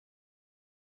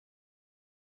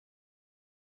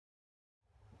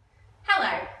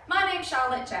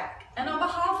Charlotte.jack, and on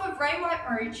behalf of Ray White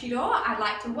Maroochydore, I'd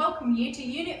like to welcome you to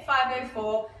Unit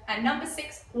 504 at number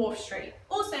 6 Wharf Street,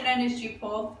 also known as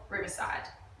Wharf, Riverside.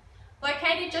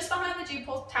 Located just behind the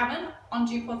Wharf Tavern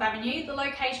on Wharf Avenue, the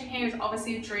location here is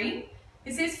obviously a dream.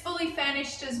 This is fully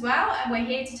furnished as well, and we're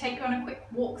here to take you on a quick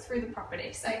walk through the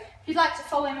property. So if you'd like to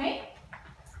follow me.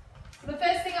 So the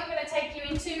first thing I'm going to take you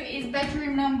into is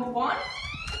bedroom number 1.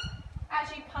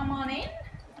 As you come on in,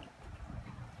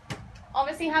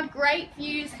 obviously have great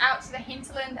views out to the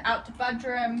hinterland, out to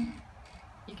Budrum.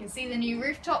 You can see the new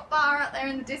rooftop bar out there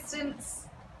in the distance.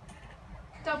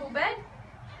 Double bed.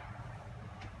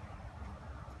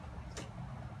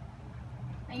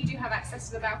 And you do have access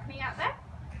to the balcony out there.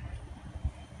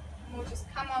 And we'll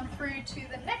just come on through to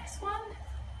the next one.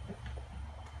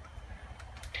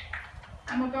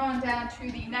 And we'll go on down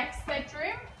to the next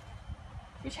bedroom,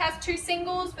 which has 2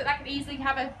 singles, but that could easily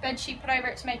have a bed sheet put over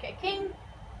it to make it a king.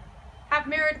 Have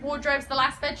mirrored wardrobes. The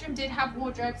last bedroom did have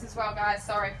wardrobes as well, guys.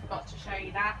 Sorry, forgot to show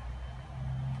you that.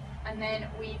 And then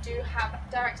we do have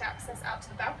direct access out to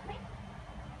the balcony.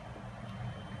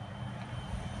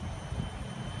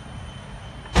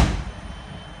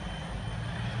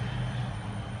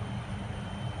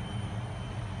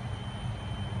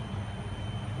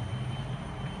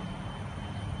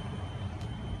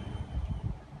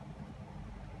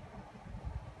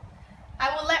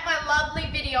 I will let my lovely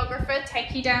videographer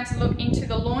take you down to look into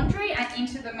the laundry and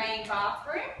into the main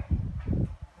bathroom.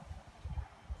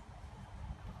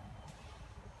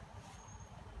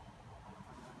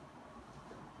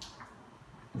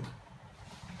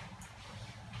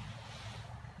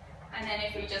 And then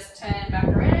if we just turn back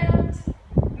around,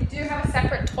 we do have a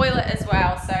separate toilet as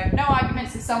well, so no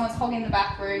arguments if someone's hogging the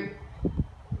back room.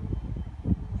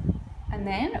 And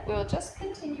then we'll just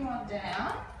continue on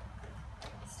down.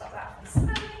 Stop that from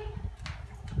smelling.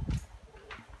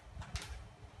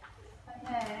 And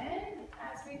then,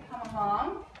 as we come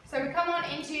along, so we come on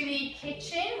into the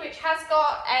kitchen, which has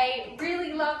got a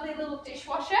really lovely little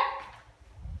dishwasher.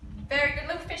 Very good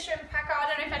little Fisher & Packer. I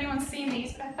don't know if anyone's seen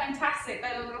these, but they're fantastic.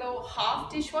 They're little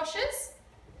half dishwashers.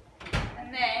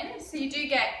 And then, so you do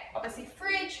get, obviously,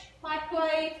 fridge,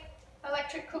 microwave,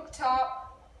 electric cooktop.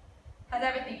 Has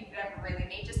everything you could ever really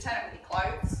need. Just turn it with your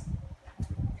clothes.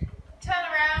 Turn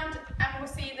around and we'll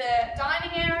see the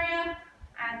dining area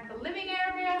and the living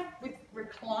area with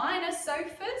recliner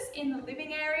sofas in the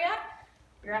living area.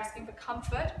 You're asking for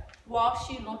comfort whilst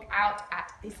you look out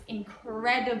at this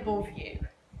incredible view.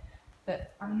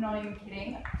 But I'm not even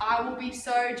kidding. I will be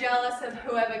so jealous of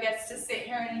whoever gets to sit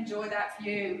here and enjoy that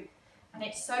view. And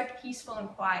it's so peaceful and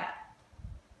quiet.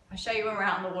 I'll show you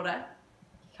around the water.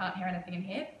 You can't hear anything in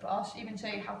here, but I'll even show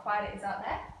you how quiet it is out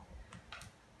there.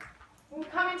 We'll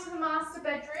come into the master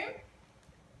bedroom.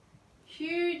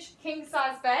 Huge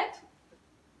king-size bed,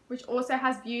 which also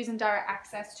has views and direct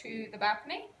access to the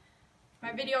balcony. My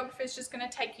videographer is just going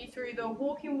to take you through the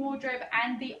walk-in wardrobe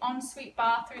and the ensuite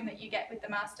bathroom that you get with the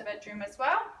master bedroom as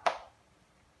well.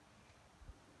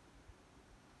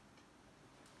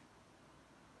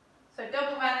 So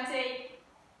double vanity,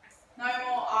 no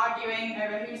more arguing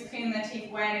over who's cleaning their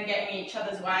teeth when and getting in each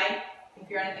other's way, if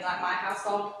you're anything like my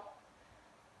household.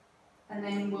 And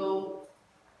then we'll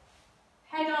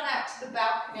head on out to the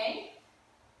balcony.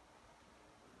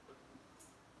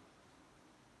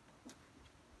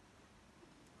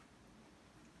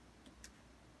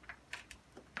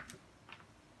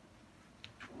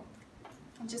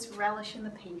 And just relish in the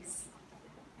peace.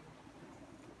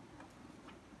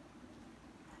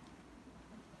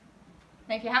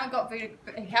 Now if you haven't got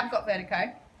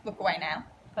vertigo, look away now.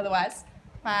 Otherwise,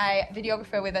 my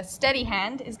videographer with a steady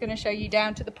hand is going to show you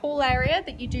down to the pool area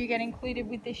that you do get included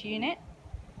with this unit.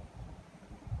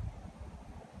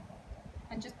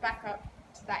 And just back up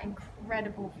to that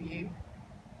incredible view.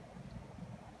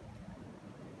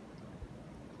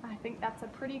 I think that's a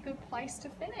pretty good place to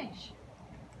finish.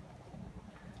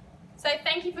 So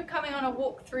thank you for coming on a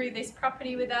walk through this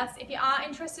property with us. If you are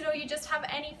interested or you just have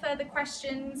any further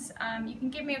questions, you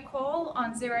can give me a call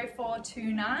on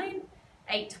 0429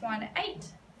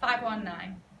 818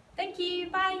 519. Thank you,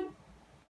 bye.